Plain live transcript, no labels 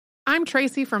I'm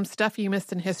Tracy from Stuff You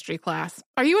Missed in History class.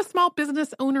 Are you a small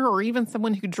business owner or even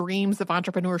someone who dreams of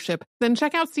entrepreneurship? Then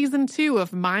check out Season 2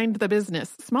 of Mind the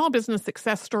Business, small business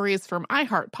success stories from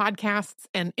iHeart Podcasts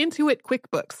and Intuit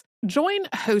QuickBooks. Join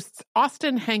hosts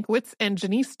Austin Hankwitz and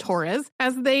Janice Torres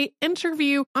as they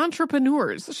interview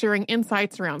entrepreneurs sharing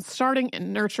insights around starting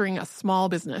and nurturing a small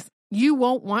business. You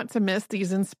won't want to miss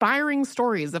these inspiring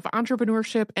stories of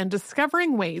entrepreneurship and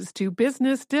discovering ways to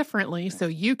business differently so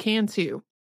you can too.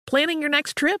 Planning your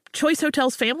next trip? Choice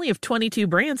Hotels' family of 22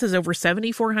 brands has over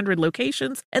 7,400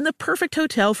 locations and the perfect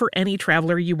hotel for any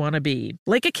traveler you want to be.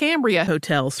 Like a Cambria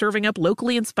Hotel, serving up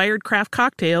locally inspired craft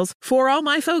cocktails for all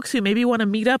my folks who maybe want to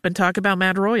meet up and talk about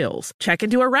Mad Royals. Check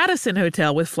into a Radisson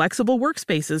Hotel with flexible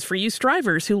workspaces for you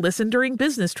strivers who listen during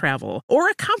business travel. Or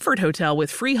a Comfort Hotel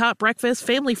with free hot breakfast,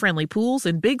 family-friendly pools,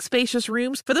 and big spacious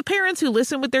rooms for the parents who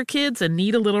listen with their kids and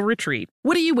need a little retreat.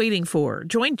 What are you waiting for?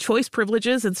 Join Choice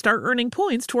Privileges and start earning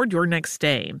points toward your next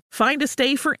stay. Find a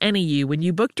stay for any you when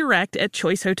you book direct at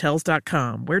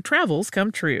choicehotels.com, where travels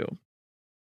come true.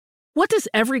 What does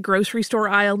every grocery store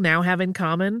aisle now have in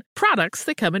common? Products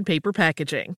that come in paper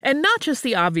packaging. And not just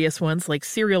the obvious ones like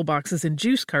cereal boxes and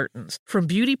juice cartons. From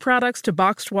beauty products to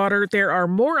boxed water, there are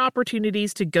more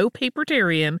opportunities to go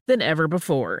papertarian than ever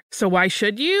before. So why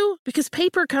should you? Because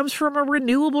paper comes from a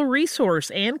renewable resource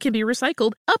and can be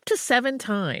recycled up to 7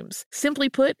 times. Simply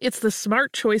put, it's the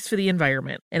smart choice for the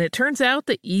environment. And it turns out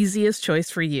the easiest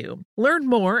choice for you. Learn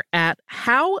more at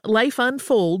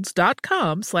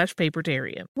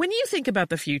howlifeunfolds.com/papertarian. When you think about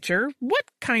the future, what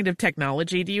kind of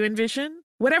technology do you envision?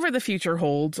 Whatever the future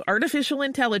holds, artificial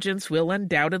intelligence will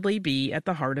undoubtedly be at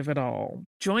the heart of it all.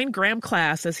 Join Graham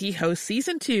Class as he hosts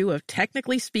Season 2 of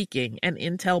Technically Speaking, an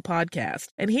Intel podcast,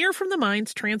 and hear from the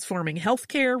minds transforming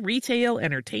healthcare, retail,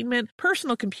 entertainment,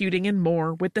 personal computing, and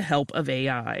more with the help of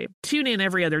AI. Tune in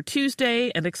every other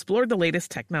Tuesday and explore the latest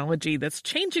technology that's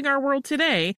changing our world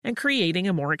today and creating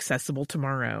a more accessible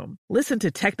tomorrow. Listen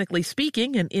to Technically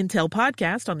Speaking, an Intel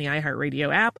podcast on the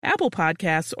iHeartRadio app, Apple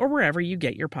Podcasts, or wherever you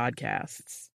get your podcasts.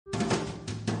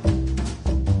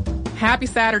 Happy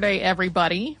Saturday,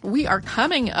 everybody. We are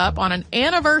coming up on an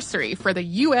anniversary for the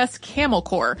U.S. Camel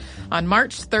Corps. On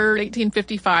March 3rd,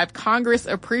 1855, Congress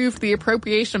approved the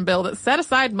appropriation bill that set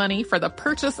aside money for the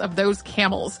purchase of those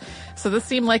camels. So this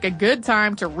seemed like a good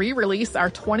time to re-release our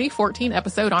 2014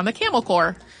 episode on the Camel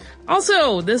Corps.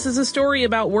 Also, this is a story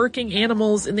about working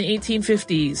animals in the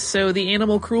 1850s, so the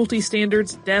animal cruelty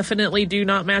standards definitely do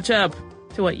not match up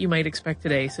to what you might expect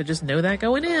today. So just know that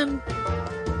going in.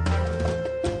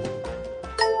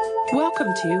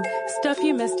 Welcome to Stuff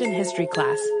You Missed in History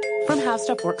class from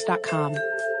HowStuffWorks.com.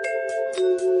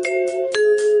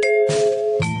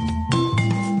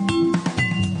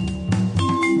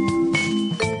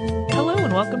 Hello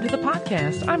and welcome to the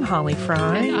podcast. I'm Holly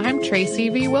Fry. And I'm Tracy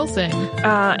V. Wilson.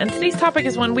 And today's topic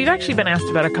is one we've actually been asked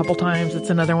about a couple times. It's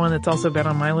another one that's also been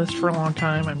on my list for a long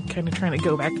time. I'm kind of trying to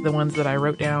go back to the ones that I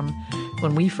wrote down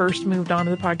when we first moved on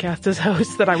to the podcast as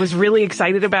hosts that I was really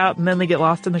excited about, and then they get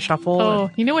lost in the shuffle.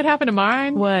 Oh, you know what happened to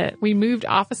mine? What? We moved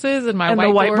offices and the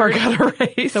whiteboard got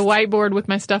erased. The whiteboard with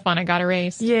my stuff on it got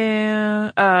erased.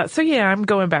 Yeah. So I'm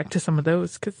going back to some of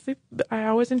those because I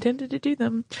always intended to do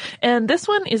them. And this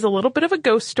one is a little bit of a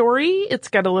ghost story. It's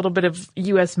got a little bit of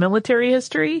U.S. military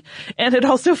history, and it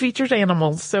also features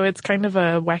animals. So it's kind of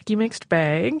a wacky mixed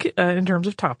bag in terms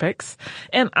of topics.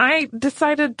 And I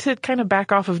decided to kind of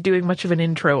back off of doing much of an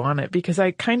intro on it because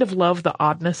I kind of love the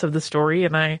oddness of the story,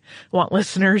 and I want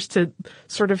listeners to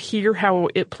sort of hear how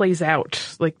it plays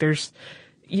out. Like there's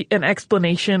an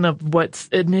explanation of what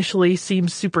initially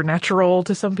seems supernatural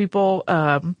to some people.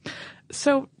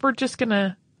 So we're just going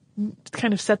to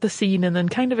kind of set the scene and then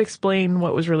kind of explain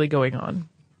what was really going on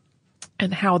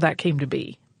and how that came to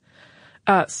be.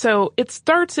 So it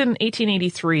starts in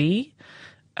 1883.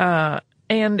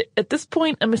 And at this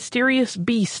point, a mysterious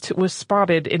beast was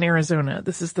spotted in Arizona.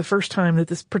 This is the first time that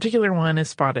this particular one is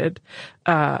spotted.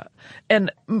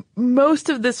 And most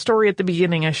of this story at the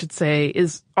beginning, I should say,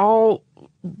 is all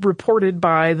reported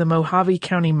by the Mojave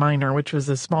County Miner, which was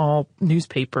a small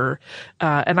newspaper.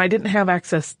 And I didn't have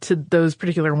access to those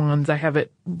particular ones. I have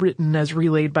it written as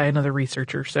relayed by another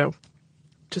researcher. So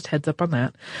just heads up on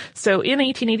that. So in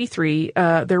 1883,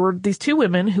 there were these 2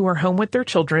 women who were home with their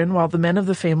children while the men of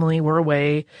the family were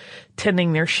away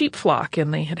tending their sheep flock.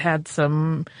 And they had had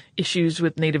some issues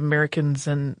with Native Americans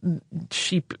and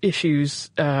sheep issues,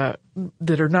 that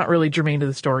are not really germane to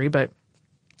the story. But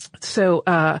so,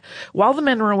 while the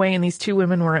men were away and these 2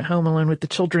 women were at home alone with the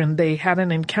children, they had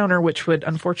an encounter which would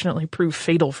unfortunately prove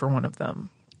fatal for one of them.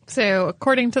 So,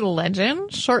 according to the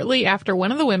legend, shortly after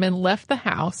one of the women left the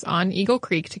house on Eagle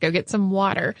Creek to go get some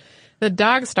water, the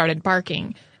dog started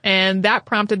barking, and that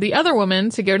prompted the other woman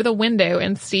to go to the window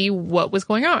and see what was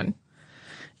going on.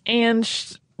 And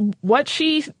what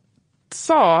she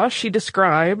saw, she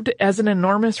described as an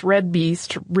enormous red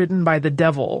beast ridden by the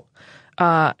devil.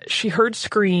 She heard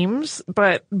screams,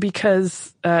 but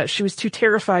because she was too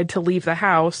terrified to leave the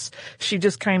house, she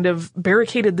just kind of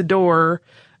barricaded the door.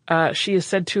 She is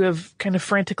said to have kind of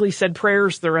frantically said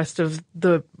prayers the rest of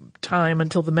the time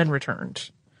until the men returned.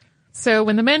 So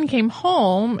when the men came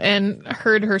home and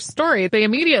heard her story, they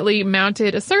immediately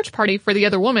mounted a search party for the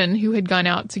other woman who had gone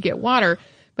out to get water.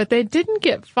 But they didn't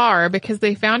get far because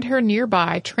they found her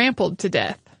nearby, trampled to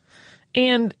death.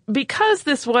 And because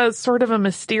this was sort of a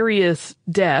mysterious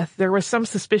death, there was some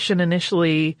suspicion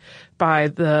initially by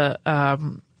the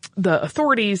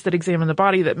authorities that examined the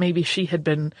body that maybe she had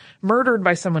been murdered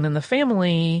by someone in the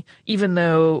family, even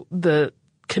though the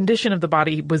condition of the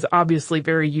body was obviously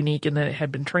very unique in that it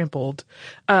had been trampled.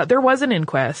 There was an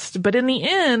inquest, but in the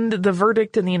end, the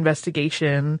verdict in the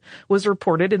investigation was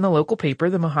reported in the local paper,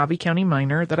 the Mojave County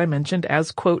Miner, that I mentioned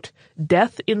as, quote,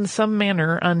 death in some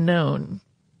manner unknown.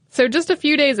 So just a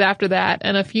few days after that,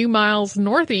 and a few miles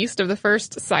northeast of the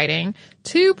first sighting,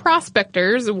 2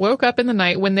 prospectors woke up in the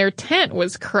night when their tent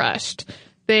was crushed.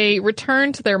 They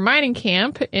returned to their mining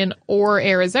camp in Ore,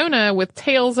 Arizona, with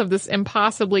tales of this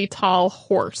impossibly tall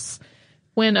horse.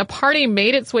 When a party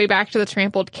made its way back to the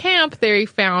trampled camp, they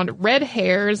found red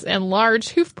hairs and large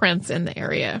hoof prints in the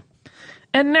area.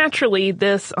 And naturally,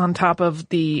 this, on top of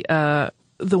the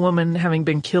woman having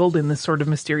been killed in this sort of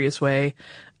mysterious way,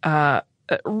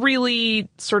 really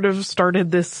sort of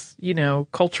started this,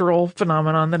 cultural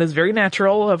phenomenon that is very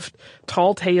natural of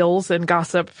tall tales and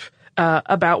gossip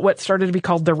about what started to be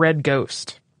called the Red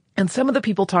Ghost. And some of the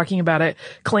people talking about it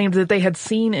claimed that they had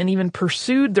seen and even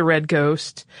pursued the Red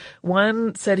Ghost.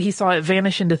 One said he saw it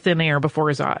vanish into thin air before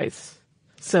his eyes.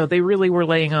 So they really were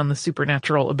laying on the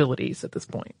supernatural abilities at this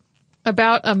point.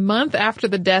 About a month after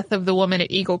the death of the woman at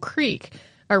Eagle Creek,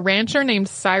 a rancher named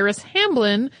Cyrus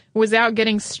Hamblin was out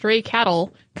getting stray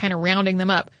cattle, kind of rounding them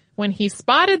up, when he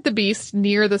spotted the beast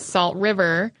near the Salt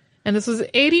River. And this was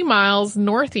 80 miles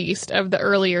northeast of the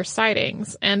earlier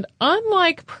sightings. And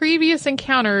unlike previous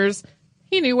encounters,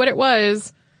 he knew what it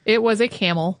was. It was a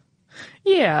camel.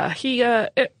 Yeah,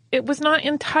 it was not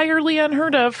entirely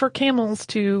unheard of for camels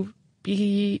to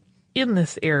be in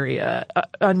this area.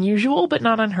 Unusual, but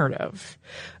not unheard of.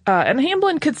 And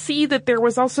Hamblin could see that there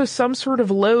was also some sort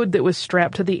of load that was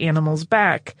strapped to the animal's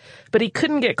back, but he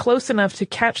couldn't get close enough to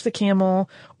catch the camel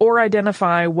or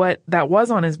identify what that was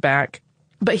on his back.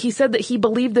 But he said that he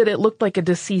believed that it looked like a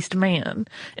deceased man,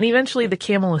 and eventually the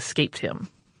camel escaped him.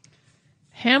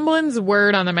 Hamblin's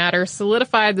word on the matter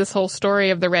solidified this whole story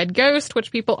of the Red Ghost,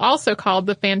 which people also called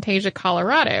the Fantasia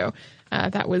Colorado.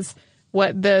 That was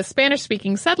what the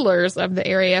Spanish-speaking settlers of the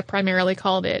area primarily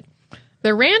called it.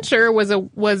 The rancher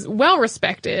was well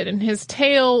respected, and his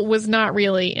tale was not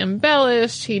really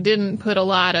embellished. He didn't put a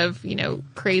lot of,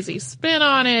 crazy spin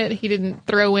on it. He didn't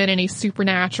throw in any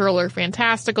supernatural or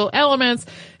fantastical elements,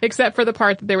 except for the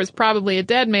part that there was probably a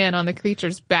dead man on the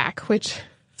creature's back, which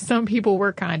some people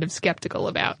were kind of skeptical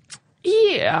about.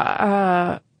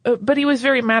 Yeah, but he was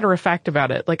very matter-of-fact about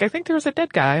it. Like, I think there was a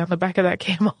dead guy on the back of that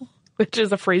camel. Which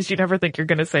is a phrase you never think you're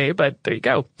going to say, but there you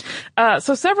go.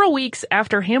 So several weeks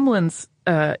after Hamblin's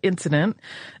incident,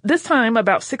 this time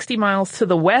about 60 miles to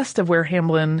the west of where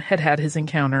Hamblin had his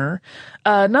encounter,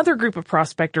 another group of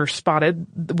prospectors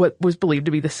spotted what was believed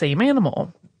to be the same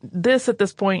animal. This, at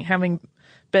this point, having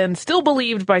been still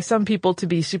believed by some people to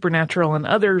be supernatural and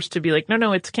others to be like,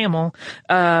 no, it's camel.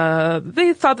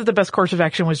 They thought that the best course of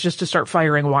action was just to start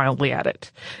firing wildly at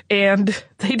it. And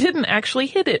they didn't actually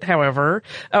hit it, however,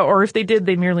 or if they did,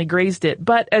 they merely grazed it.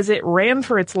 But as it ran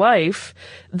for its life,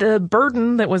 the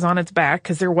burden that was on its back,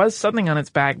 because there was something on its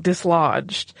back,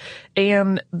 dislodged.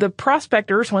 And the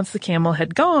prospectors, once the camel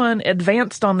had gone,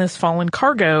 advanced on this fallen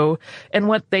cargo, and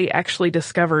what they actually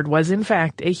discovered was, in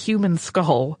fact, a human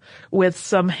skull with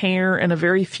some hair and a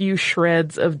very few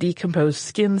shreds of decomposed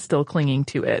skin still clinging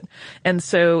to it. And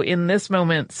so in this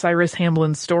moment, Cyrus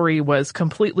Hamblin's story was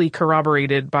completely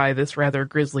corroborated by this rather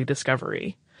grisly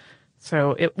discovery.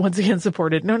 So it once again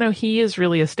supported, no, he is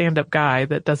really a stand-up guy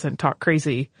that doesn't talk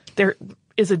crazy. There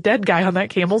is a dead guy on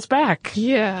that camel's back.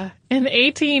 Yeah. In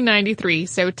 1893,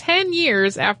 so 10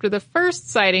 years after the first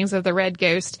sightings of the Red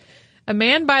Ghost, a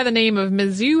man by the name of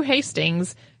Mizzou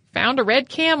Hastings found a red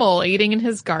camel eating in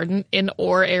his garden in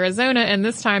Ore, Arizona, and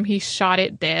this time he shot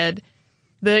it dead.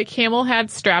 The camel had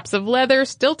straps of leather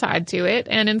still tied to it,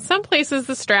 and in some places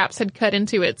the straps had cut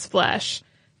into its flesh.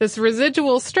 This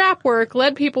residual strap work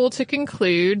led people to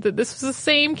conclude that this was the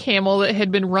same camel that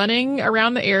had been running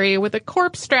around the area with a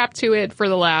corpse strapped to it for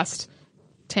the last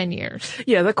 10 years.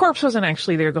 Yeah, the corpse wasn't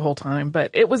actually there the whole time, but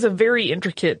it was a very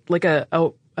intricate, like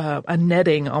a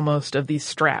netting almost of these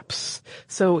straps.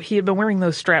 So he had been wearing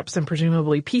those straps and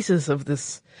presumably pieces of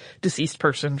this deceased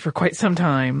person for quite some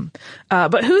time.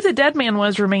 But who the dead man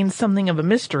was remains something of a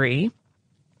mystery.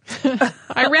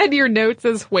 I read your notes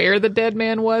as where the dead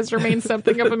man was remains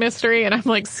something of a mystery, and I'm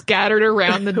like scattered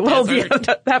around the Well, desert.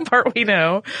 yeah, that part we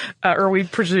know, or we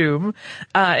presume.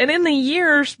 And in the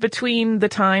years between the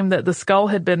time that the skull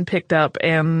had been picked up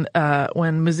and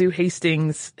when Mizzou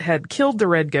Hastings had killed the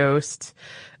Red Ghost,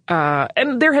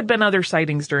 and there had been other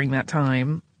sightings during that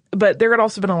time, but there had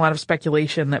also been a lot of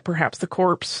speculation that perhaps the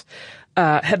corpse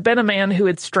had been a man who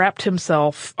had strapped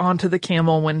himself onto the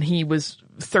camel when he was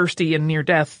thirsty and near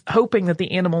death, hoping that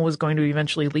the animal was going to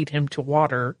eventually lead him to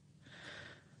water.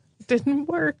 Didn't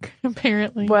work,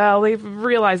 apparently. Well, they've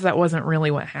realized that wasn't really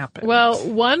what happened. Well,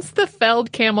 once the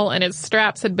felled camel and its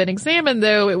straps had been examined,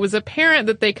 though, it was apparent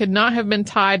that they could not have been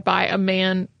tied by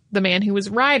the man who was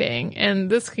riding. And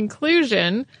this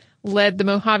conclusion led the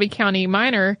Mojave County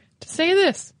miner to say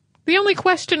this: the only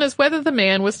question is whether the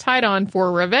man was tied on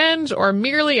for revenge or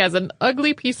merely as an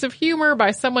ugly piece of humor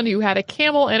by someone who had a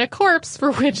camel and a corpse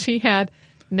for which he had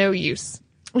no use.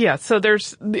 Yeah, so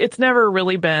it's never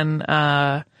really been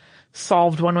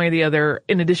solved one way or the other,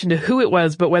 in addition to who it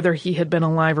was, but whether he had been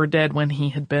alive or dead when he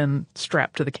had been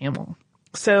strapped to the camel.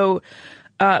 So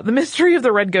the mystery of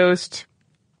the Red Ghost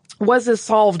was as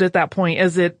solved at that point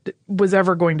as it was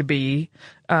ever going to be.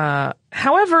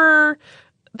 However,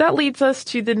 that leads us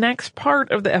to the next part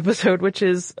of the episode, which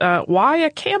is why a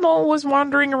camel was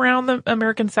wandering around the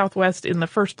American Southwest in the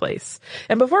first place.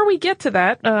 And before we get to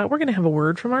that, we're going to have a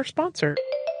word from our sponsor.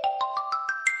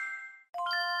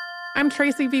 I'm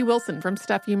Tracy V. Wilson from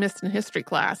Stuff You Missed in History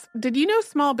Class. Did you know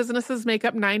small businesses make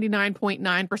up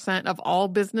 99.9% of all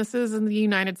businesses in the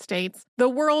United States? The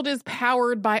world is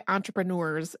powered by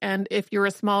entrepreneurs, and if you're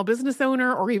a small business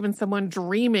owner or even someone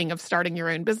dreaming of starting your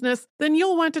own business, then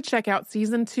you'll want to check out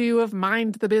Season 2 of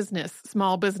Mind the Business,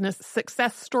 Small Business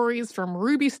Success Stories from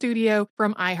Ruby Studio,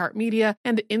 from iHeartMedia,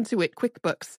 and Intuit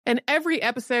QuickBooks. And every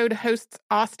episode, hosts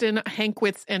Austin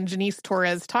Hankwitz and Janice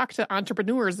Torres talk to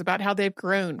entrepreneurs about how they've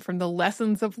grown from the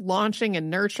lessons of launching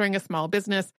and nurturing a small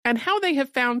business and how they have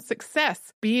found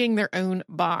success being their own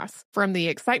boss. From the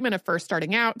excitement of first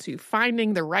starting out to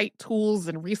finding the right tools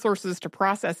and resources to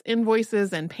process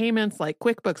invoices and payments like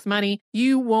QuickBooks Money,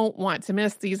 you won't want to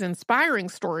miss these inspiring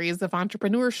stories of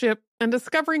entrepreneurship and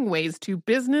discovering ways to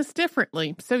business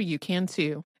differently so you can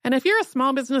too. And if you're a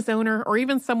small business owner or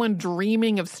even someone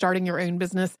dreaming of starting your own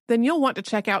business, then you'll want to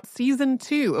check out Season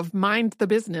 2 of Mind the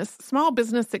Business, Small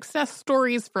Business Success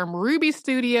Stories from Ruby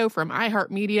Studio, from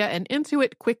iHeartMedia, and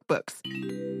Intuit QuickBooks.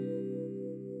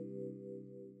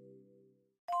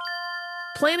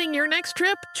 Planning your next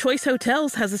trip? Choice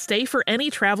Hotels has a stay for any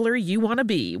traveler you want to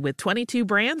be, with 22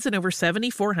 brands and over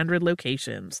 7,400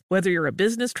 locations. Whether you're a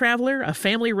business traveler, a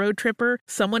family road tripper,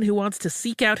 someone who wants to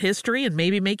seek out history and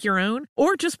maybe make your own,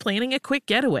 or just planning a quick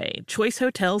getaway, Choice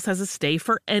Hotels has a stay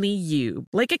for any you.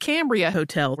 Like a Cambria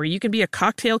Hotel, where you can be a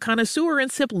cocktail connoisseur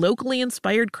and sip locally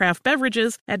inspired craft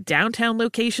beverages at downtown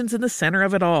locations in the center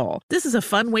of it all. This is a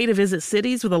fun way to visit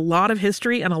cities with a lot of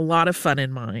history and a lot of fun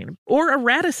in mind. Or a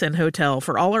Radisson Hotel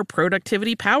for all our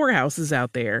productivity powerhouses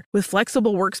out there. With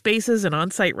flexible workspaces and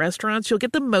on-site restaurants, you'll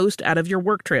get the most out of your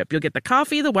work trip. You'll get the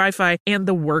coffee, the Wi-Fi, and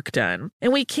the work done.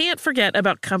 And we can't forget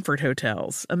about Comfort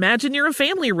Hotels. Imagine you're a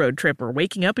family road tripper,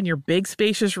 waking up in your big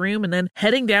spacious room and then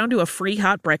heading down to a free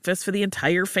hot breakfast for the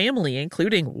entire family,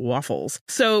 including waffles.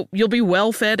 So you'll be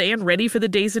well fed and ready for the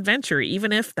day's adventure,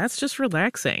 even if that's just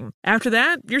relaxing. After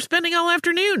that, you're spending all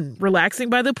afternoon relaxing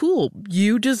by the pool.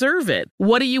 You deserve it.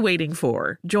 What are you waiting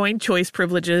for? Join Choice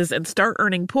Privileges and start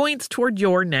earning points toward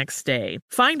your next stay.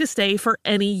 Find a stay for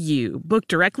any you. Book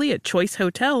directly at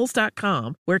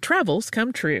choicehotels.com, where travels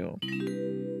come true.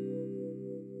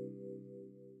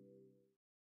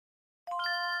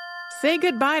 Say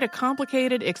goodbye to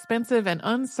complicated, expensive, and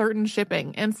uncertain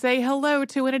shipping, and say hello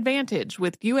to an advantage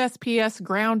with USPS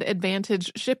Ground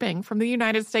Advantage shipping from the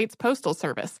United States Postal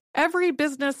Service. Every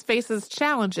business faces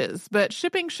challenges, but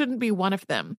shipping shouldn't be one of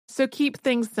them. So keep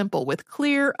things simple with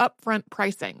clear, upfront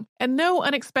pricing, and no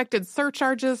unexpected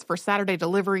surcharges for Saturday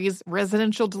deliveries,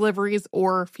 residential deliveries,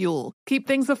 or fuel. Keep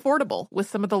things affordable with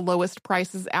some of the lowest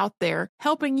prices out there,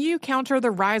 helping you counter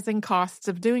the rising costs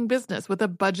of doing business with a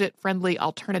budget-friendly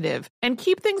alternative. And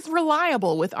keep things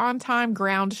reliable with on-time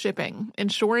ground shipping,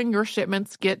 ensuring your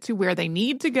shipments get to where they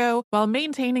need to go while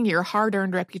maintaining your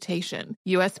hard-earned reputation.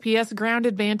 USPS Ground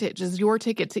Advantage is your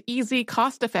ticket to easy,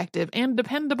 cost-effective, and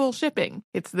dependable shipping.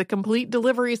 It's the complete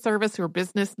delivery service your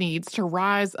business needs to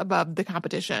rise above the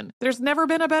competition. There's never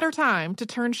been a better time to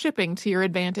turn shipping to your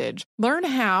advantage. Learn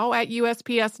how at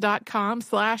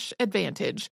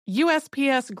USPS.com/advantage.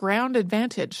 USPS Ground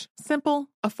Advantage. Simple,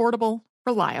 affordable,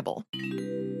 reliable.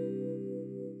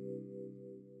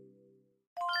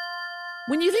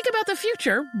 When you think about the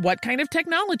future, what kind of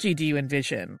technology do you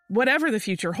envision? Whatever the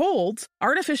future holds,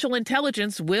 artificial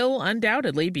intelligence will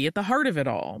undoubtedly be at the heart of it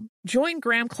all. Join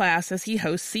Graham Class as he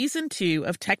hosts Season 2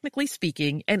 of Technically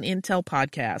Speaking, an Intel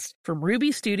podcast from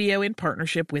Ruby Studio in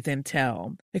partnership with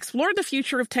Intel. Explore the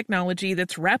future of technology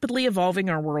that's rapidly evolving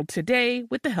our world today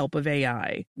with the help of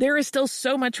AI. There is still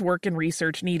so much work and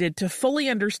research needed to fully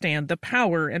understand the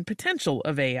power and potential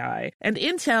of AI, and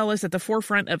Intel is at the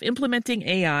forefront of implementing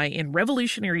AI in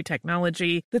revolutionary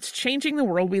technology that's changing the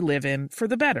world we live in for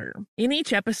the better. In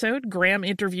each episode, Graham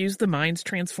interviews the minds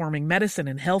transforming medicine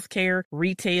and healthcare,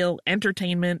 retail,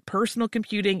 entertainment, personal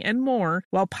computing, and more,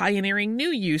 while pioneering new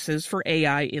uses for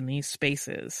AI in these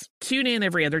spaces. Tune in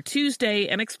every other Tuesday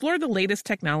and explore the latest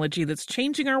technology that's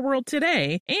changing our world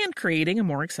today and creating a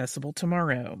more accessible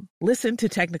tomorrow. Listen to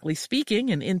Technically Speaking,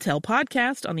 an Intel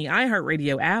podcast on the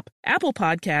iHeartRadio app, Apple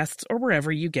Podcasts, or wherever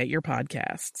you get your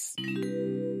podcasts.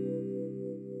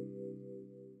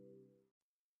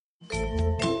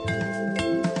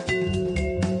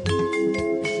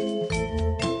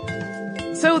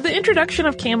 So the introduction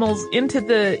of camels into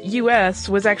the U.S.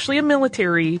 was actually a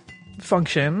military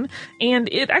function, and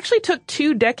it actually took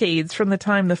 2 decades from the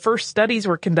time the first studies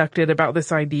were conducted about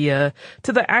this idea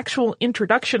to the actual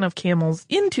introduction of camels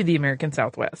into the American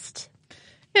Southwest.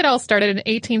 It all started in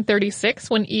 1836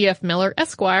 when E.F. Miller,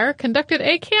 Esquire, conducted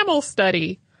a camel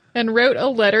study and wrote a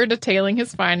letter detailing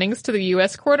his findings to the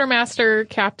U.S. quartermaster,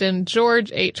 Captain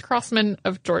George H. Crossman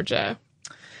of Georgia.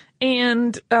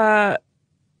 And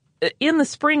in the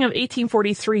spring of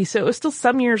 1843, so it was still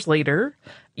some years later,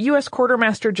 U.S.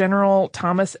 Quartermaster General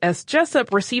Thomas S.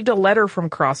 Jessup received a letter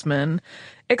from Crossman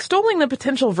extolling the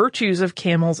potential virtues of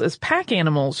camels as pack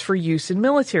animals for use in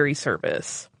military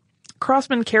service.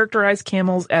 Crossman characterized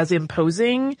camels as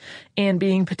imposing and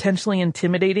being potentially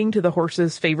intimidating to the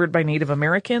horses favored by Native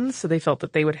Americans, so they felt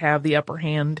that they would have the upper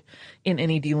hand in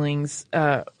any dealings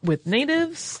with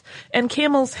natives. And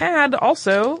camels had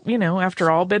also,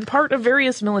 after all, been part of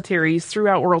various militaries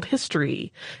throughout world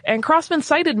history. And Crossman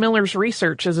cited Miller's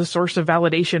research as a source of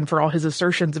validation for all his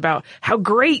assertions about how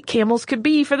great camels could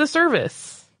be for the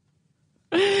service.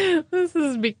 This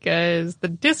is because the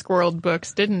Discworld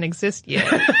books didn't exist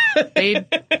yet. They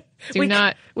do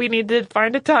We need to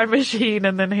find a time machine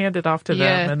and then hand it off to them.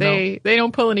 Yeah, And they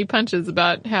don't pull any punches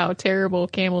about how terrible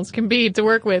camels can be to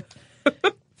work with.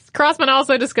 Crossman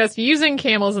also discussed using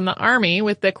camels in the Army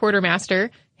with the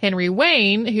quartermaster, Henry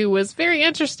Wayne, who was very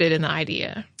interested in the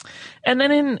idea. And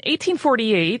then in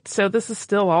 1848, so this is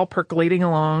still all percolating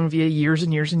along via years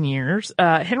and years and years,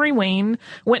 Henry Wayne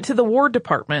went to the War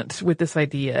Department with this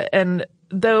idea. And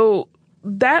though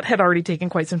that had already taken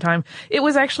quite some time, it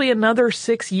was actually another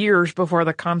 6 years before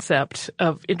the concept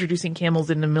of introducing camels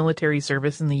into military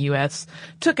service in the U.S.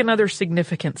 took another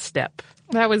significant step.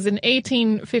 That was in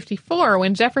 1854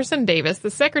 when Jefferson Davis,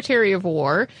 the Secretary of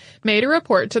War, made a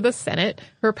report to the Senate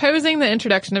proposing the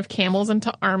introduction of camels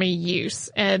into Army use.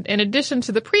 And in addition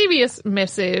to the previous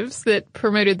missives that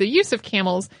promoted the use of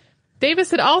camels,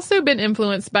 Davis had also been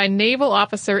influenced by naval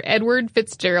officer Edward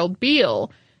Fitzgerald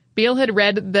Beale. Beale had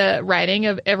read the writing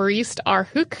of Évariste R.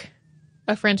 Houck,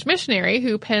 a French missionary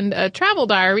who penned a travel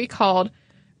diary called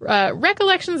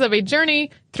Recollections of a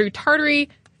Journey Through Tartary,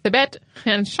 Tibet,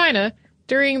 and China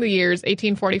during the years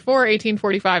 1844,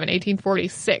 1845, and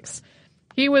 1846.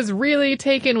 He was really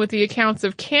taken with the accounts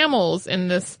of camels in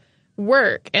this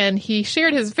work, and he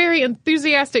shared his very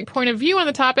enthusiastic point of view on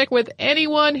the topic with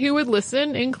anyone who would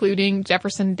listen, including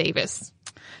Jefferson Davis.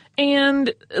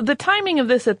 And the timing of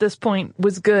this at this point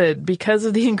was good because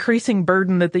of the increasing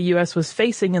burden that the U.S. was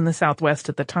facing in the Southwest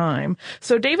at the time.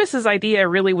 So Davis's idea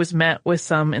really was met with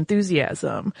some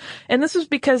enthusiasm. And this was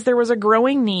because there was a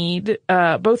growing need,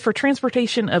 both for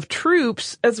transportation of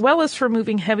troops as well as for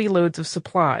moving heavy loads of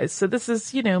supplies. So this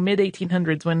is,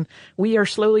 mid-1800s when we are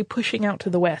slowly pushing out to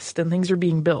the West and things are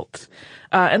being built.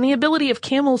 And the ability of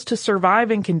camels to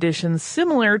survive in conditions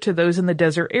similar to those in the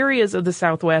desert areas of the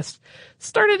Southwest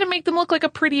started to make them look like a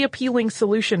pretty appealing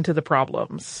solution to the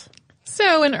problems.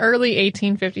 So in early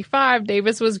 1855,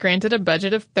 Davis was granted a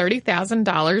budget of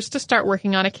 $30,000 to start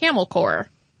working on a camel corps.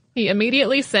 He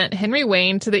immediately sent Henry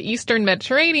Wayne to the eastern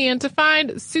Mediterranean to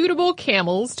find suitable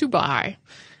camels to buy.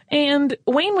 And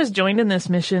Wayne was joined in this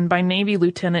mission by Navy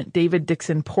Lieutenant David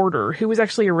Dixon Porter, who was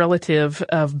actually a relative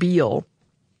of Beale.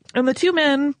 And the two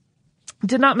men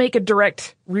did not make a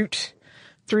direct route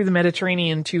through the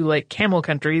Mediterranean to like camel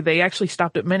country. They actually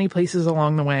stopped at many places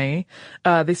along the way.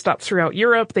 They stopped throughout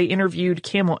Europe. They interviewed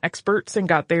camel experts and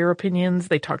got their opinions.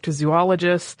 They talked to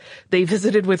zoologists. They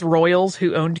visited with royals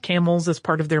who owned camels as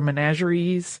part of their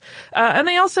menageries. And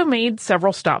they also made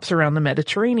several stops around the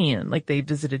Mediterranean. Like they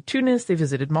visited Tunis, they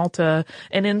visited Malta,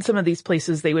 and in some of these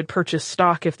places they would purchase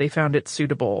stock if they found it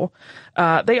suitable.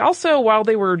 They also, while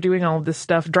they were doing all of this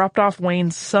stuff, dropped off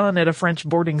Wayne's son at a French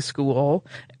boarding school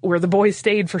where the boy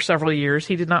stayed for several years.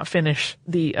 He did not finish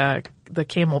the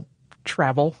camel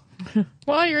travel.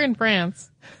 While you're in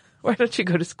France. Why don't you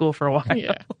go to school for a while?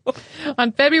 Yeah.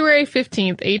 On February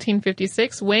 15th,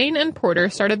 1856, Wayne and Porter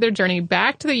started their journey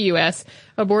back to the U.S.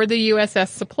 aboard the USS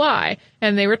Supply,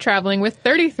 and they were traveling with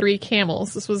 33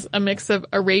 camels. This was a mix of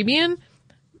Arabian,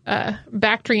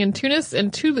 Bactrian Tunis,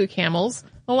 and Tulu camels,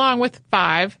 along with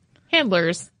 5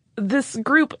 handlers. This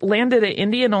group landed at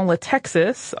Indianola,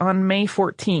 Texas on May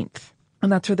 14th.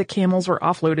 And that's where the camels were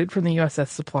offloaded from the USS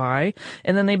Supply.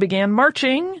 And then they began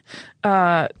marching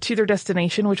to their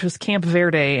destination, which was Camp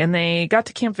Verde. And they got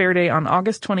to Camp Verde on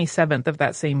August 27th of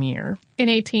that same year. In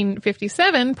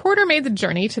 1857, Porter made the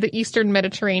journey to the eastern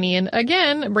Mediterranean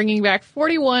again, bringing back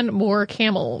 41 more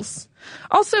camels.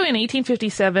 Also in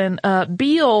 1857,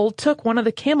 Beale took one of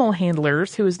the camel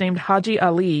handlers, who was named Haji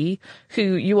Ali,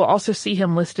 who you will also see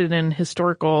him listed in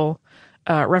historical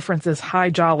references High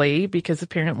Jolly, because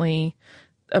apparently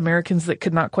Americans that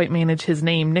could not quite manage his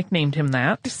name nicknamed him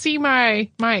that. To see my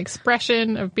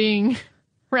expression of being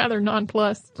rather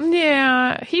nonplussed.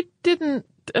 Yeah, he didn't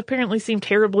apparently seem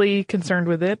terribly concerned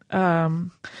with it.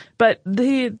 But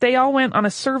they all went on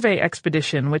a survey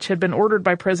expedition, which had been ordered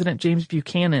by President James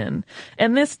Buchanan.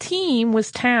 And this team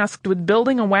was tasked with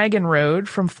building a wagon road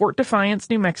from Fort Defiance,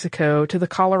 New Mexico to the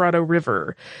Colorado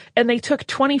River. And they took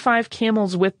 25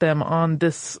 camels with them on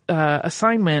this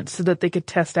assignment so that they could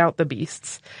test out the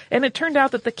beasts. And it turned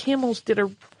out that the camels did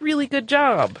a really good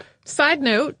job. Side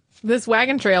note, this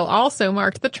wagon trail also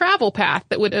marked the travel path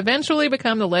that would eventually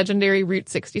become the legendary Route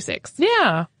 66.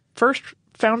 Yeah. First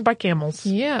found by camels.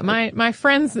 Yeah. My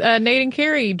friends, Nate and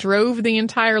Carrie, drove the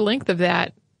entire length of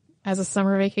that as a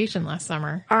summer vacation last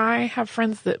summer. I have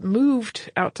friends that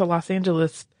moved out to Los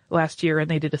Angeles last year and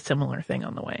they did a similar thing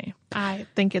on the way. I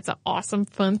think it's an awesome,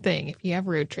 fun thing if you have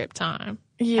road trip time.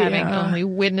 Yeah. Having only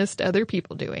witnessed other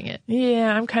people doing it.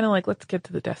 Yeah, I'm kind of like, let's get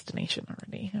to the destination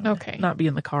already. Okay. Not be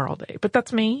in the car all day. But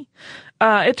that's me.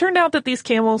 It turned out that these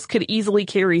camels could easily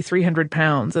carry 300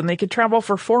 pounds, and they could travel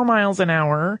for 4 miles an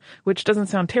hour, which doesn't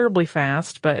sound terribly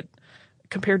fast, but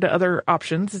compared to other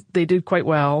options, they did quite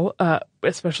well,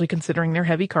 especially considering their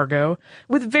heavy cargo,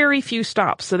 with very few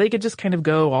stops, so they could just kind of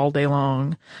go all day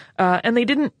long. And they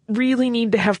didn't really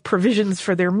need to have provisions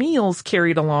for their meals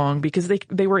carried along because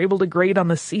they were able to grade on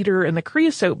the cedar and the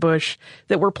creosote bush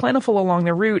that were plentiful along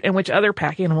the route and which other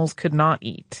pack animals could not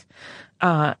eat.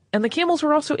 And the camels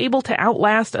were also able to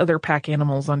outlast other pack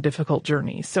animals on difficult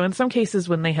journeys. So in some cases,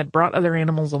 when they had brought other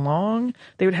animals along,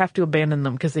 they would have to abandon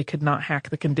them because they could not hack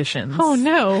the conditions. Oh,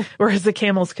 no. Whereas the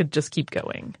camels could just keep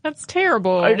going. That's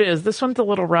terrible. It is. This one's a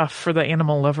little rough for the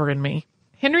animal lover in me.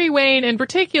 Henry Wayne, in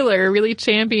particular, really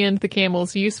championed the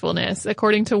camel's usefulness.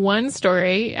 According to one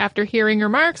story, after hearing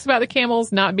remarks about the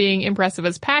camels not being impressive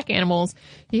as pack animals,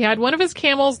 he had one of his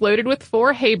camels loaded with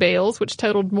 4 hay bales, which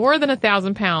totaled more than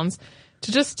 1,000 pounds,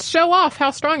 to just show off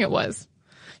how strong it was.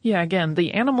 Yeah, again,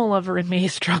 the animal lover in me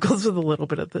struggles with a little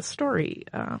bit of this story.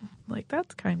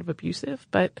 That's kind of abusive.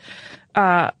 But,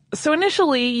 so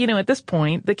initially, at this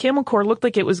point, the Camel Corps looked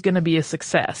like it was going to be a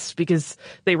success because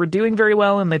they were doing very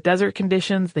well in the desert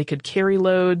conditions. They could carry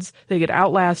loads. They could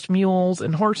outlast mules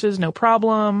and horses, no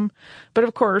problem. But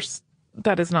of course,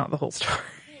 that is not the whole story.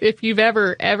 If you've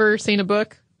ever seen a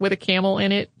book with a camel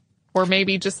in it, or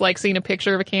maybe just seen a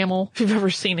picture of a camel. If you've ever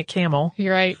seen a camel.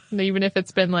 You're right. Even if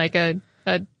it's been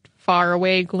a far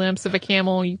away glimpse of a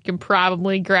camel, you can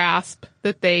probably grasp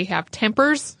that they have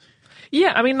tempers.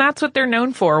 Yeah, I mean, that's what they're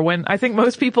known for. When I think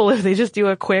most people, if they just do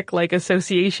a quick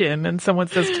association and someone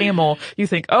says camel, you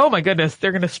think, oh my goodness,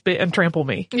 they're going to spit and trample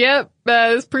me. Yep.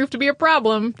 This proved to be a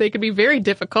problem. They could be very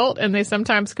difficult, and they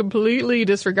sometimes completely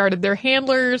disregarded their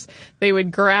handlers. They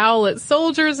would growl at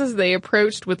soldiers as they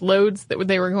approached with loads that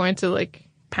they were going to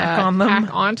pack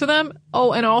onto them.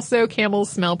 Oh, and also camels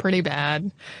smell pretty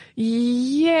bad.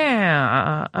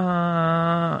 Yeah.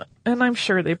 And I'm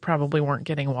sure they probably weren't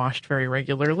getting washed very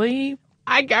regularly.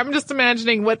 I'm just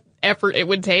imagining what effort it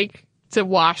would take to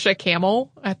wash a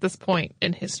camel at this point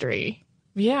in history.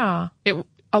 Yeah.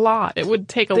 A lot. It would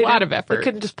take a lot of effort. They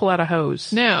couldn't just pull out a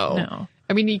hose. No.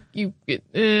 I mean,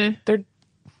 they're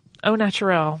au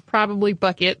naturel. Probably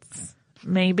buckets.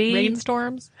 Maybe.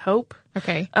 Rainstorms. Hope.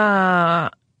 Okay.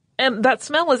 And that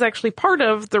smell is actually part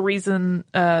of the reason,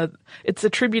 it's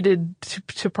attributed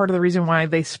to part of the reason why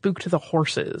they spooked the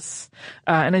horses.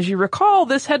 And as you recall,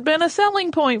 this had been a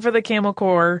selling point for the Camel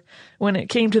Corps when it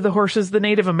came to the horses the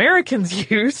Native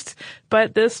Americans used.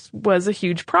 But this was a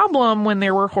huge problem when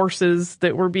there were horses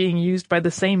that were being used by the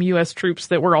same U.S. troops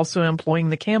that were also employing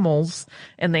the camels,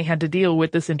 and they had to deal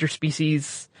with this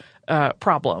interspecies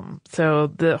problem. So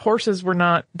the horses were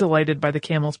not delighted by the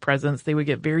camel's presence. They would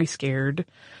get very scared.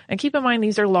 And keep in mind,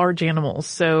 these are large animals.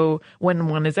 So when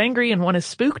one is angry and one is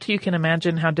spooked, you can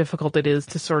imagine how difficult it is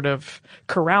to sort of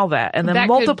corral that and then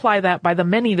multiply that by the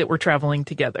many that were traveling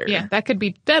together. Yeah, that could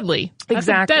be deadly. That's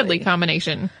exactly. A deadly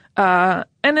combination.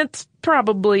 And it's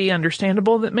probably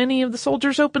understandable that many of the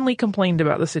soldiers openly complained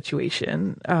about the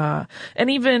situation. And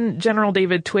even General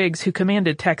David Twiggs, who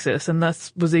commanded Texas and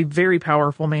thus was a very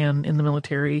powerful man in the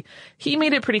military, he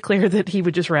made it pretty clear that he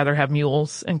would just rather have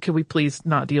mules, and could we please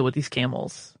not deal with these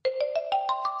camels?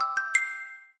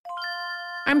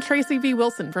 I'm Tracy V.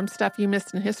 Wilson from Stuff You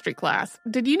Missed in History Class.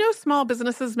 Did you know small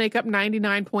businesses make up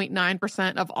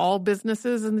 99.9% of all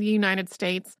businesses in the United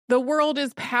States? The world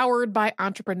is powered by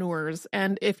entrepreneurs,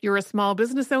 and if you're a small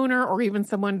business owner or even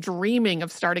someone dreaming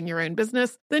of starting your own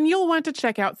business, then you'll want to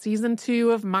check out Season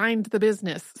 2 of Mind the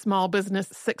Business, small business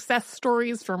success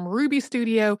stories from Ruby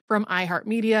Studio, from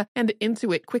iHeartMedia, and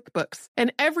Intuit QuickBooks.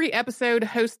 And every episode,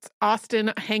 hosts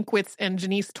Austin Hankwitz and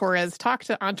Janice Torres talk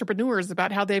to entrepreneurs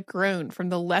about how they've grown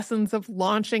from the lessons of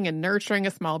launching and nurturing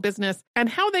a small business and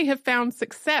how they have found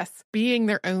success being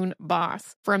their own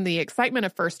boss. From the excitement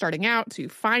of first starting out to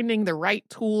finding the right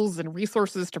tools and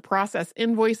resources to process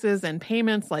invoices and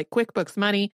payments like QuickBooks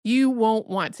Money, you won't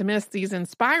want to miss these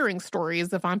inspiring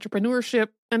stories of entrepreneurship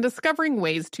and discovering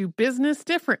ways to business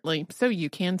differently so you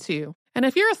can too. And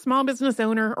if you're a small business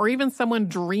owner or even someone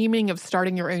dreaming of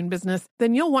starting your own business,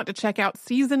 then you'll want to check out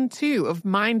Season 2 of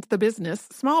Mind the Business,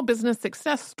 small business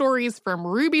success stories from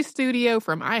Ruby Studio,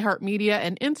 from iHeartMedia,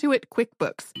 and Intuit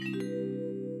QuickBooks.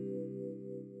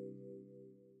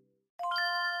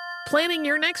 Planning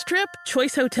your next trip?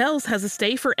 Choice Hotels has a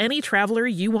stay for any traveler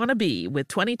you want to be, with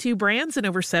 22 brands and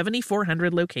over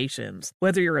 7,400 locations.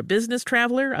 Whether you're a business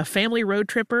traveler, a family road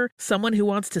tripper, someone who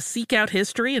wants to seek out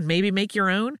history and maybe make your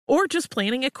own, or just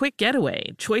planning a quick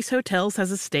getaway, Choice Hotels has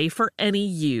a stay for any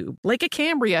you. Like a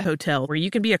Cambria Hotel, where you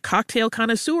can be a cocktail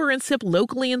connoisseur and sip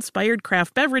locally inspired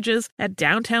craft beverages at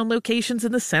downtown locations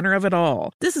in the center of it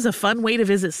all. This is a fun way to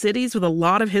visit cities with a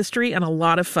lot of history and a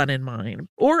lot of fun in mind.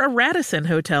 Or a Radisson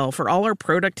Hotel for all our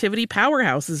productivity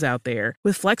powerhouses out there.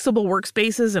 With flexible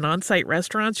workspaces and on-site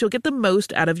restaurants, you'll get the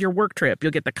most out of your work trip. You'll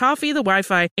get the coffee, the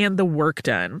Wi-Fi, and the work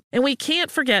done. And we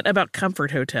can't forget about Comfort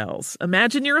Hotels.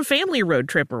 Imagine you're a family road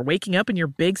tripper, waking up in your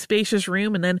big spacious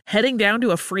room and then heading down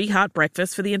to a free hot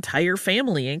breakfast for the entire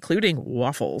family, including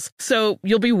waffles. So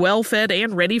you'll be well fed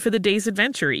and ready for the day's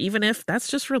adventure, even if that's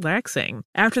just relaxing.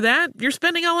 After that, you're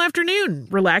spending all afternoon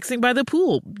relaxing by the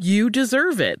pool. You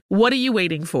deserve it. What are you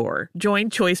waiting for?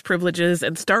 Join Choice Privileges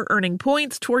and start earning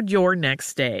points toward your next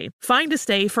stay. Find a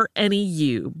stay for any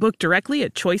you. Book directly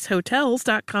at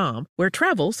choicehotels.com, where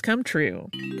travels come true.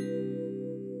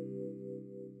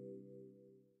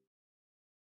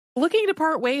 Looking to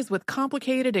part ways with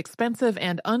complicated, expensive,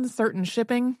 and uncertain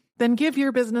shipping? Then give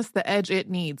your business the edge it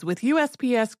needs with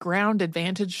USPS Ground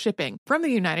Advantage shipping from the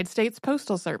United States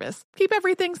Postal Service. Keep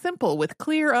everything simple with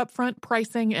clear upfront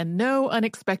pricing and no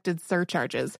unexpected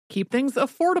surcharges. Keep things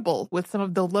affordable with some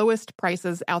of the lowest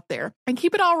prices out there. And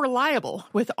keep it all reliable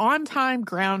with on-time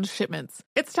ground shipments.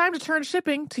 It's time to turn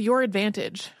shipping to your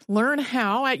advantage. Learn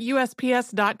how at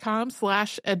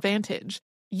USPS.com/advantage.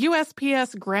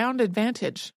 USPS Ground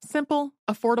Advantage. Simple,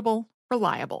 affordable,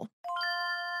 reliable.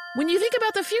 When you think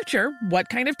about the future, what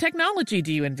kind of technology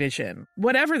do you envision?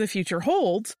 Whatever the future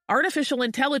holds, artificial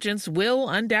intelligence will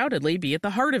undoubtedly be at the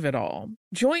heart of it all.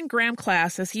 Join Graham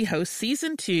Class as he hosts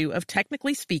Season 2 of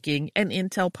Technically Speaking, an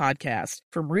Intel podcast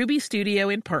from Ruby Studio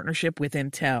in partnership with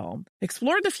Intel.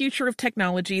 Explore the future of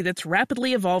technology that's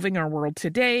rapidly evolving our world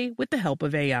today with the help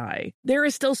of AI. There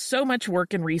is still so much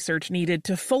work and research needed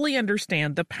to fully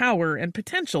understand the power and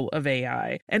potential of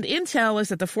AI, and Intel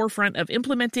is at the forefront of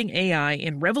implementing AI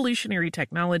in revolutionary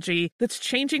technology that's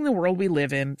changing the world we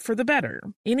live in for the better.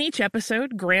 In each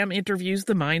episode, Graham interviews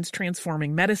the minds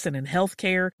transforming medicine and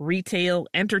healthcare, retail,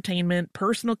 entertainment,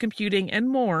 personal computing, and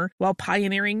more, while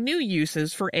pioneering new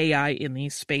uses for AI in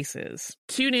these spaces.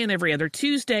 Tune in every other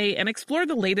Tuesday and explore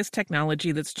the latest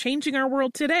technology that's changing our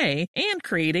world today and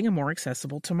creating a more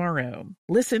accessible tomorrow.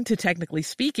 Listen to Technically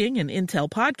Speaking, an Intel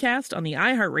podcast on the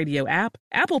iHeartRadio app,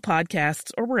 Apple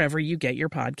Podcasts, or wherever you get your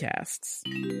podcasts.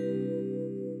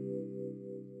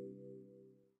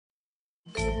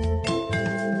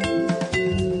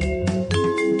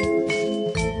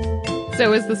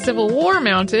 So as the Civil War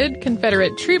mounted,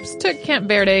 Confederate troops took Camp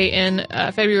Verde in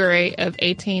February of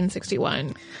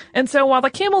 1861. And so while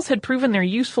the camels had proven their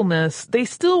usefulness, they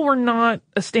still were not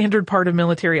a standard part of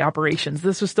military operations.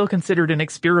 This was still considered an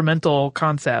experimental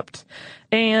concept.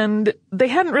 And they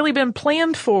hadn't really been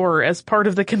planned for as part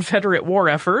of the Confederate war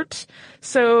effort.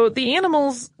 So the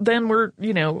animals then were,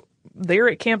 there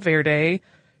at Camp Verde,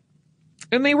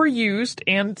 and they were used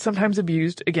and sometimes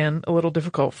abused, again, a little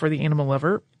difficult for the animal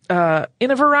lover,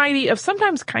 in a variety of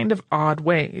sometimes kind of odd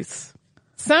ways.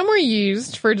 Some were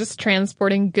used for just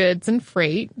transporting goods and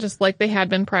freight, just like they had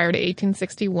been prior to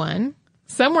 1861.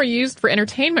 Some were used for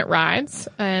entertainment rides,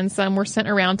 and some were sent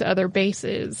around to other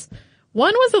bases.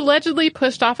 One was allegedly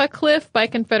pushed off a cliff by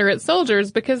Confederate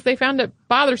soldiers because they found it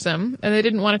bothersome and they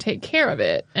didn't want to take care of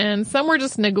it. And some were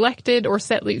just neglected or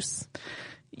set loose.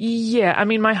 Yeah,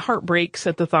 my heart breaks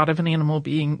at the thought of an animal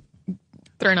being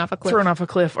thrown off a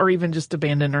cliff, or even just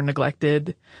abandoned or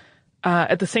neglected.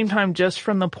 At the same time, just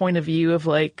from the point of view of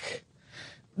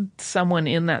someone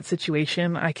in that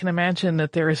situation, I can imagine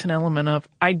that there is an element of,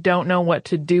 I don't know what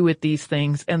to do with these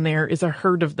things, and there is a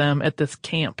herd of them at this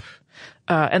camp,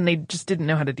 and they just didn't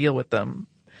know how to deal with them.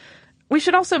 We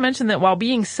should also mention that while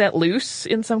being set loose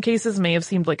in some cases may have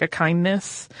seemed like a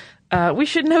kindness, we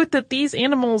should note that these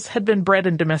animals had been bred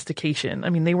in domestication.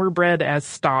 They were bred as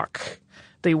stock.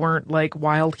 They weren't like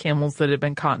wild camels that had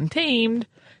been caught and tamed.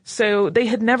 So they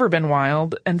had never been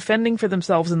wild, and fending for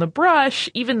themselves in the brush,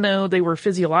 even though they were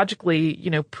physiologically,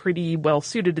 pretty well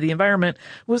suited to the environment,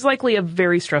 was likely a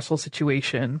very stressful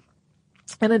situation.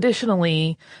 And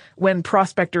additionally, when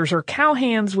prospectors or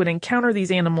cowhands would encounter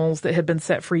these animals that had been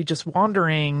set free just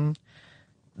wandering,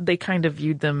 they kind of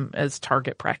viewed them as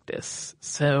target practice.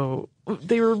 So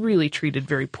they were really treated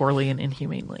very poorly and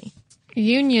inhumanely.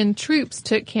 Union troops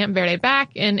took Camp Verde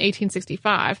back in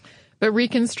 1865, but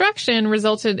Reconstruction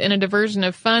resulted in a diversion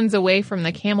of funds away from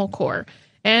the Camel Corps.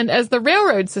 And as the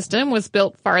railroad system was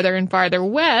built farther and farther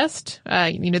west,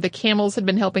 the camels had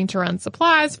been helping to run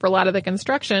supplies for a lot of the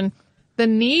construction. The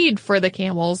need for the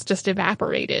camels just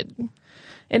evaporated.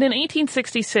 And in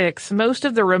 1866, most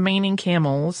of the remaining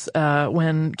camels,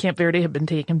 when Camp Verde had been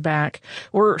taken back,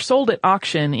 were sold at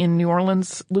auction in New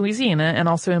Orleans, Louisiana, and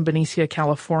also in Benicia,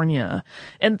 California.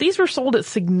 And these were sold at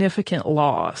significant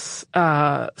loss.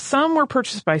 Some were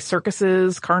purchased by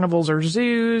circuses, carnivals, or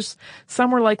zoos.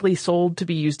 Some were likely sold to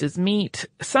be used as meat.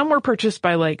 Some were purchased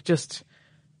by just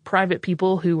private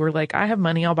people who were like, I have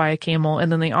money, I'll buy a camel.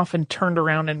 And then they often turned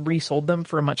around and resold them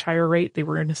for a much higher rate. They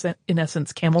were in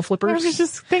essence camel flippers. I was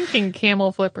just thinking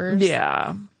camel flippers.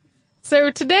 Yeah.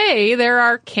 So today there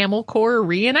are Camel Corps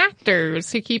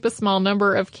reenactors who keep a small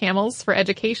number of camels for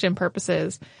education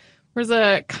purposes. There's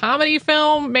a comedy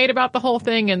film made about the whole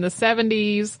thing in the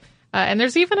 70s. And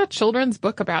there's even a children's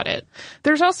book about it.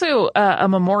 There's also a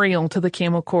memorial to the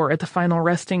Camel Corps at the final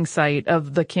resting site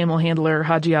of the camel handler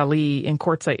Haji Ali in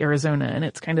Quartzsite, Arizona. And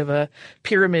it's kind of a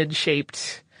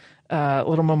pyramid-shaped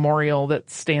little memorial that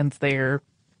stands there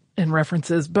and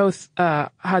references both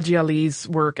Haji Ali's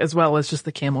work as well as just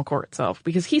the Camel Corps itself,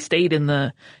 because he stayed in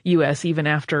the U.S. even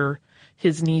after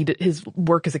his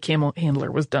work as a camel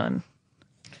handler was done.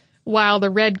 While the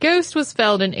Red Ghost was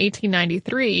felled in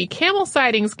 1893, camel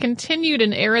sightings continued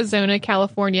in Arizona,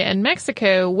 California, and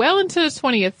Mexico well into the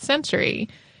 20th century.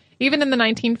 Even in the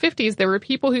 1950s, there were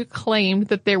people who claimed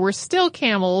that there were still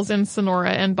camels in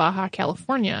Sonora and Baja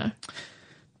California.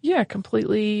 Yeah,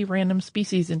 completely random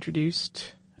species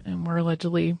introduced, and were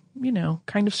allegedly,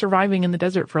 kind of surviving in the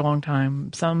desert for a long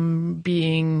time. Some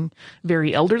being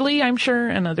very elderly, I'm sure,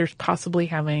 and others possibly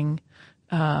having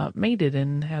mated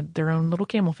and had their own little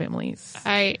camel families.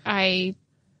 I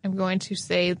am going to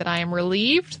say that I am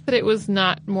relieved that it was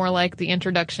not more like the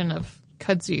introduction of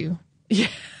kudzu. Yeah.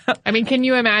 Can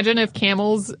you imagine if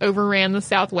camels overran the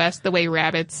Southwest the way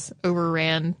rabbits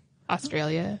overran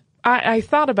Australia? I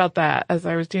thought about that as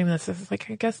I was doing this. I was like,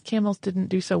 I guess camels didn't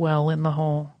do so well in the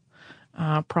whole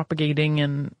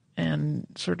propagating and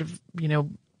sort of,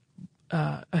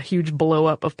 a huge blow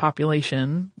up of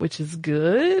population, which is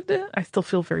good. I still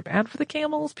feel very bad for the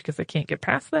camels because I can't get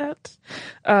past that.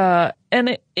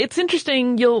 And it's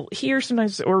interesting. You'll hear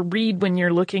sometimes or read when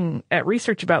you're looking at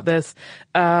research about this.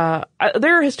 There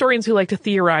are historians who like to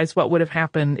theorize what would have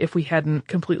happened if we hadn't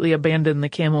completely abandoned the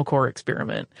Camel Corps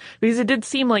experiment, because it did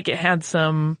seem like it had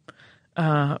some,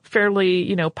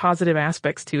 fairly, positive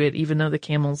aspects to it, even though the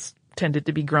camels tended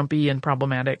to be grumpy and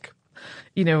problematic.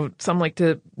 Some like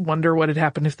to wonder what had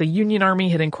happened if the Union Army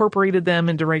had incorporated them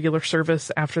into regular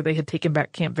service after they had taken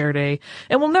back Camp Verde.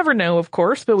 And we'll never know, of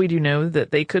course, but we do know that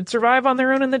they could survive on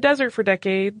their own in the desert for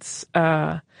decades.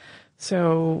 So,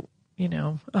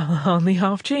 on the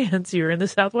off chance you're in the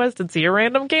Southwest and see a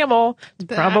random camel,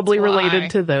 it's probably related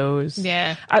to those.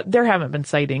 Yeah. There haven't been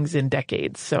sightings in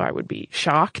decades, so I would be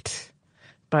shocked,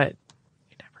 but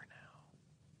you never know.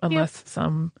 Unless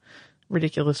some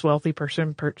ridiculous wealthy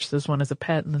person purchases one as a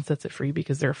pet and then sets it free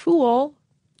because they're a fool,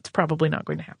 it's probably not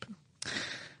going to happen.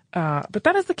 But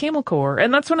that is the Camel Corps.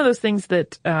 And that's one of those things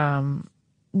that,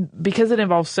 because it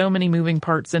involves so many moving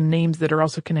parts and names that are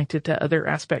also connected to other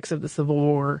aspects of the Civil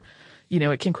War,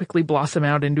 it can quickly blossom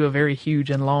out into a very huge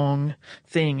and long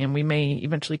thing. And we may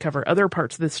eventually cover other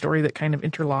parts of this story that kind of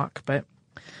interlock, but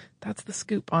that's the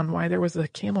scoop on why there was a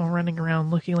camel running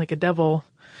around looking like a devil,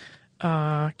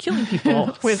 killing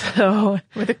people with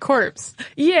a corpse.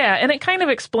 Yeah. And it kind of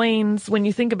explains, when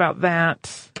you think about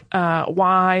that,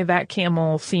 why that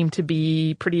camel seemed to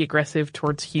be pretty aggressive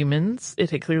towards humans. It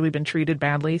had clearly been treated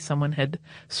badly. Someone had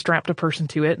strapped a person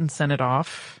to it and sent it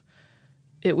off.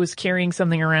 It was carrying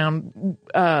something around,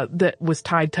 that was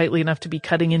tied tightly enough to be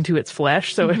cutting into its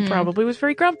flesh. So it probably was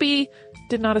very grumpy.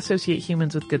 Did not associate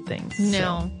humans with good things. No.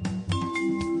 So.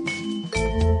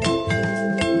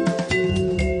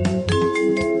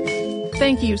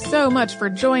 Thank you so much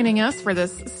for joining us for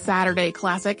this Saturday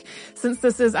Classic. Since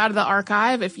this is out of the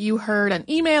archive, if you heard an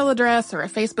email address or a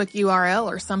Facebook URL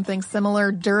or something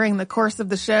similar during the course of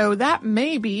the show, that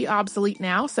may be obsolete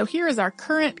now. So here is our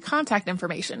current contact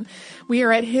information. We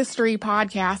are at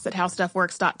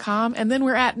historypodcast@howstuffworks.com, and then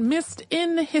we're at Missed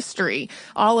in History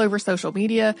all over social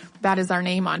media. That is our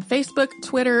name on Facebook,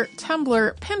 Twitter,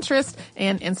 Tumblr, Pinterest,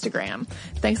 and Instagram.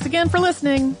 Thanks again for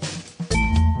listening.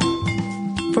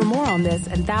 For more on this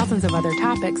and thousands of other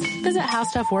topics, visit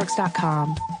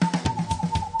howstuffworks.com.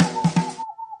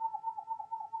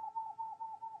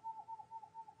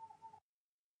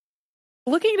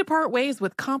 Looking to part ways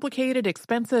with complicated,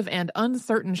 expensive, and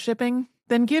uncertain shipping?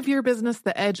 Then give your business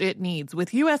the edge it needs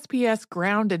with USPS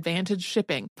Ground Advantage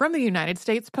shipping from the United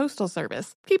States Postal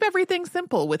Service. Keep everything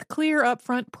simple with clear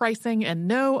upfront pricing and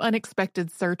no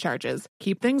unexpected surcharges.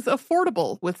 Keep things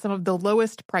affordable with some of the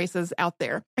lowest prices out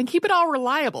there. And keep it all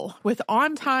reliable with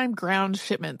on-time ground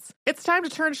shipments. It's time to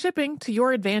turn shipping to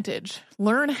your advantage.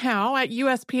 Learn how at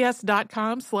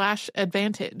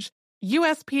USPS.com/advantage.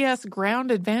 USPS Ground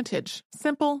Advantage.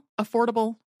 Simple,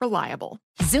 affordable, reliable.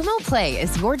 Xumo Play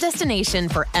is your destination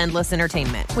for endless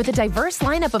entertainment. With a diverse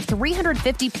lineup of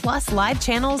 350-plus live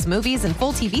channels, movies, and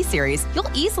full TV series,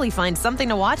 you'll easily find something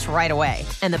to watch right away.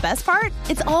 And the best part?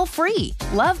 It's all free.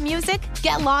 Love music?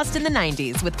 Get lost in the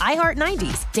 90s with iHeart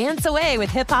 90s, dance away with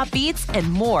hip-hop beats, and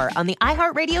more on the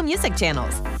iHeartRadio music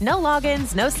channels. No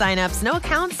logins, no signups, no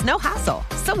accounts, no hassle.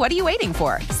 So what are you waiting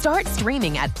for? Start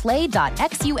streaming at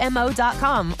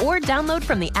play.xumo.com or download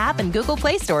from the app and Google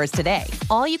Play stores today.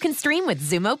 All you can stream with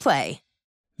Xumo Play.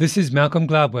 This is Malcolm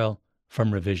Gladwell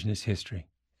from Revisionist History.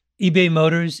 eBay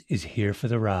Motors is here for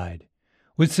the ride.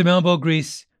 With some elbow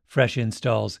grease, fresh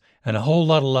installs, and a whole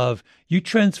lot of love, you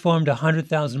transformed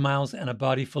 100,000 miles and a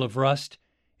body full of rust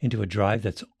into a drive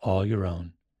that's all your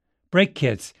own. Brake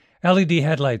kits, LED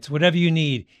headlights, whatever you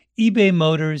need, eBay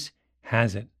Motors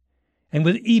has it. And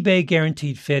with eBay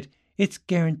Guaranteed Fit, it's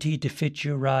guaranteed to fit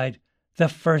your ride the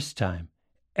first time,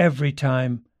 every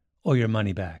time, or your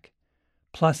money back.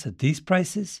 Plus, at these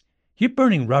prices, you're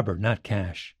burning rubber, not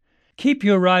cash. Keep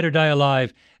your ride or die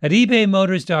alive at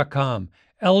ebaymotors.com.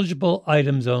 Eligible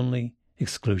items only.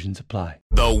 Exclusions apply.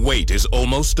 The wait is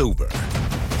almost over.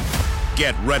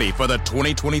 Get ready for the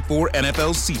 2024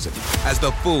 NFL season as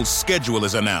the full schedule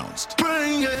is announced.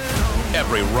 Bring it on.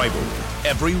 Every rivalry,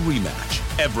 every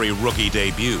rematch, every rookie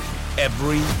debut,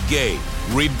 every game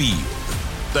revealed.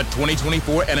 The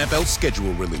 2024 NFL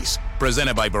schedule release,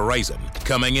 presented by Verizon,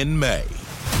 coming in May.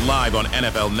 Live on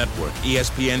NFL Network,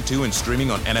 ESPN2, and streaming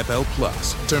on NFL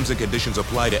Plus. Terms and conditions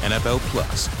apply to NFL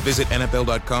Plus. Visit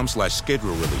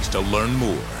NFL.com/schedule release to learn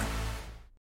more.